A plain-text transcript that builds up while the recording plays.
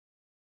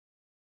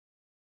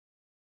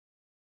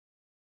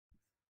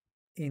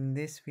In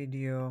this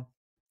video,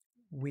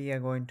 we are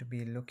going to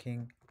be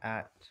looking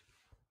at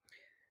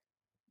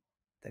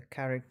the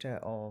character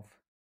of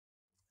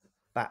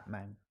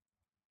Batman.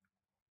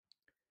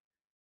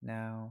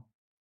 Now,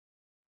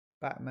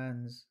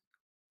 Batman's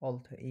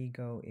alter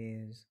ego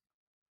is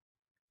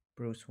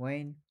Bruce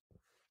Wayne,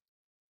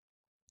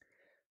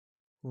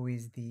 who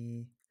is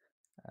the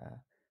uh,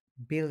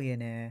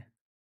 billionaire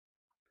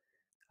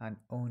and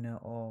owner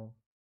of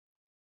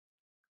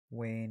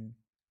Wayne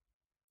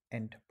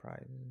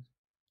Enterprises.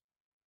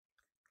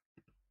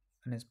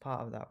 And as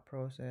part of that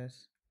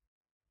process,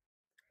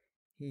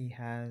 he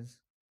has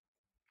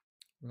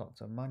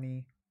lots of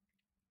money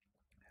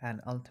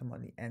and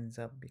ultimately ends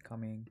up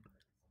becoming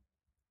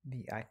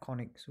the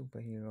iconic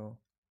superhero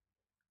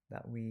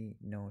that we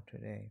know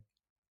today.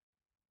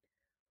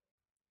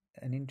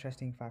 An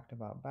interesting fact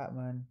about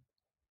Batman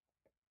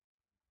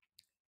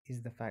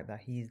is the fact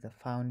that he is the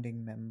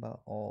founding member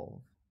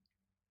of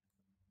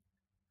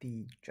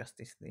the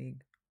Justice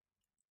League.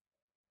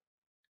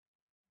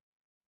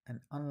 And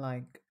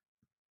unlike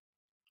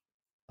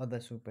other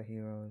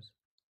superheroes,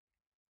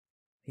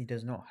 he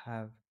does not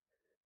have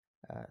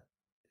uh,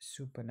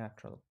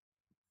 supernatural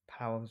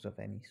powers of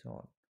any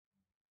sort.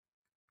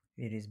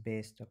 It is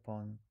based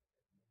upon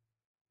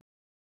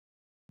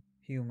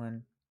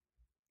human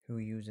who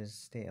uses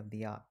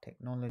state-of-the-art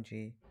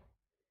technology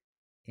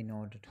in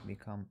order to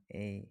become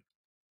a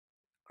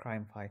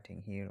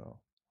crime-fighting hero.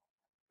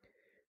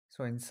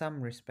 So in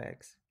some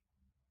respects,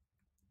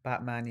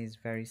 Batman is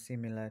very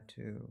similar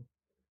to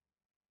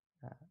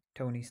uh,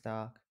 Tony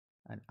Stark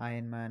and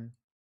Iron Man.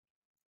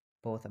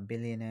 Both are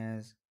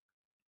billionaires,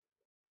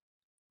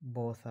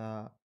 both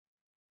are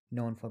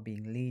known for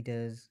being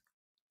leaders,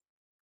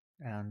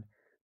 and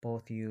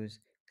both use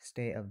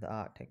state of the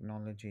art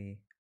technology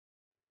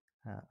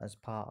as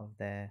part of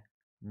their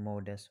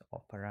modus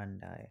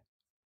operandi.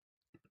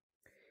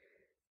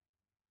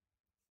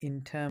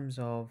 In terms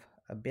of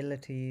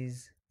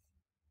abilities,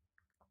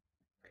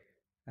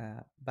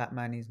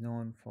 Batman is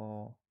known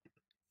for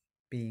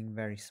being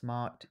very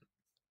smart.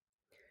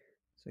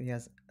 So he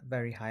has a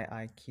very high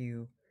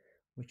IQ,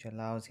 which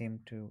allows him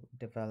to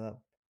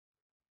develop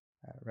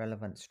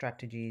relevant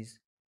strategies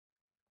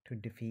to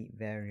defeat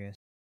various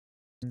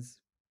things.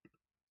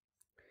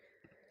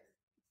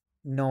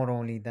 Not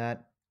only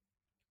that,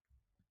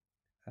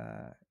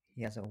 uh,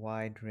 he has a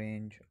wide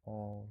range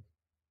of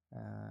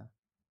uh,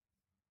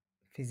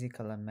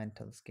 physical and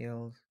mental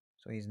skills.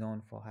 So he's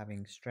known for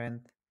having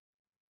strength,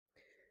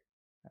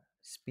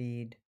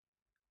 speed,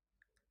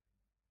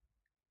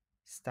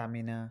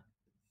 stamina,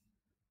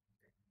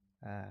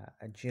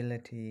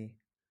 agility,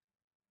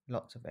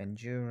 lots of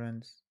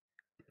endurance,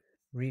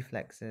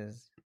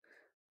 reflexes,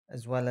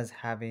 as well as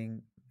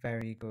having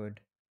very good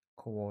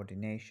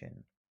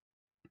coordination.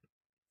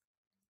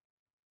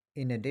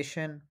 In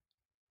addition,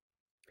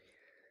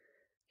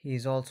 he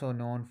is also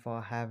known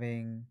for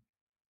having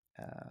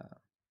uh,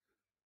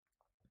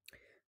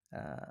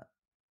 uh,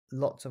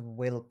 lots of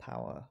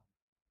willpower.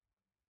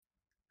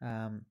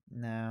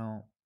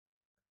 Now,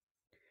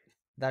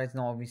 that is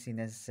not obviously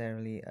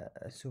necessarily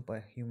a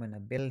superhuman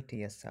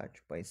ability as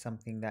such, but it's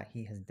something that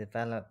he has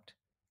developed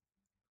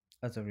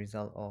as a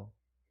result of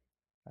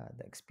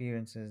the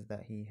experiences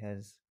that he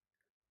has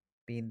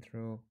been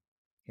through,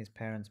 his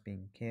parents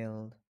being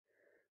killed,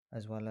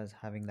 as well as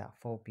having that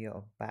phobia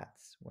of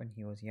bats when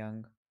he was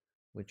young,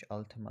 which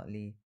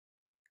ultimately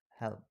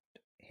helped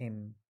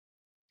him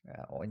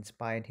or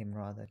inspired him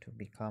rather to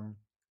become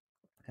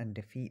and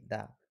defeat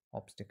that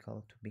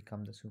obstacle to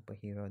become the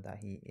superhero that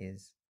he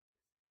is.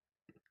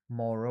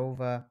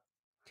 Moreover,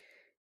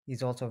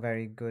 he's also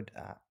very good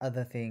at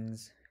other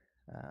things,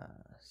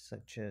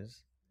 such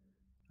as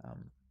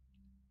um,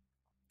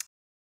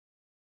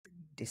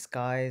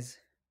 disguise.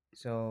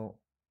 So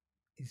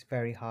it's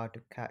very hard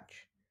to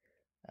catch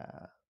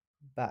uh,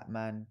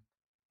 Batman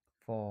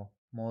for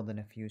more than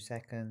a few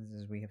seconds,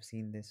 as we have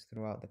seen this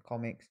throughout the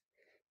comics.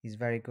 He's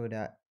very good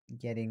at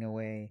getting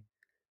away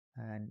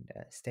and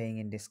staying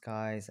in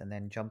disguise and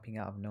then jumping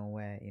out of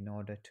nowhere in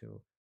order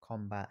to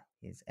combat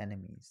his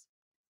enemies.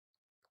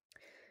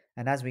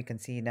 And as we can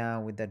see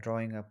now, with the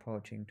drawing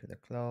approaching to the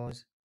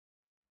close,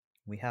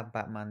 we have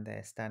Batman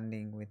there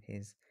standing with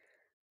his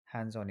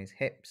hands on his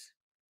hips,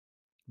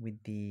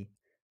 with the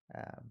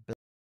blood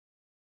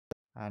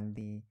and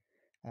the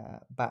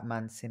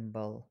Batman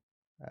symbol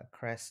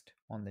crest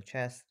on the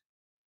chest.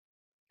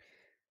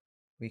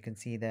 We can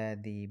see there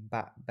the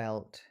bat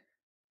belt,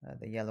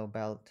 the yellow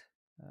belt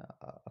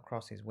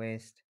across his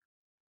waist.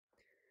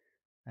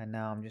 And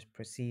now I'm just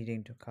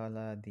proceeding to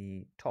color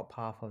the top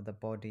half of the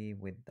body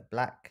with the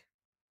black.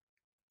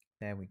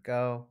 There we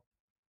go.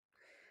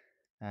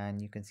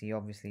 And you can see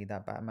obviously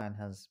that Batman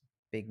has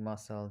big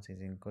muscles, is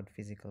in good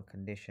physical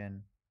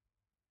condition.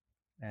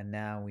 And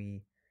now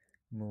we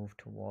move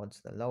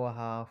towards the lower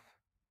half,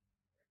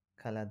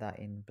 color that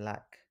in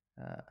black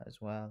as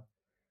well.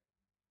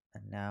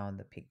 And now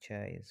the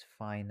picture is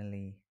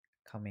finally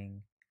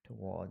coming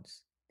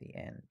towards the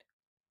end.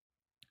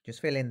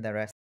 Just fill in the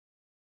rest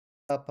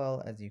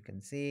purple, as you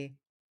can see.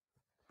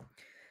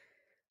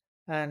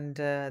 And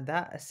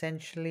that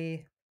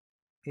essentially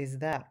is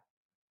that.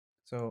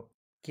 So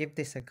give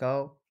this a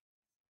go,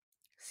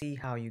 see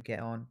how you get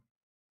on,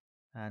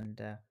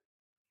 and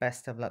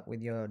best of luck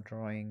with your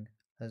drawing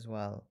as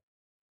well.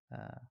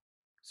 Uh,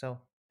 so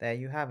there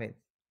you have it.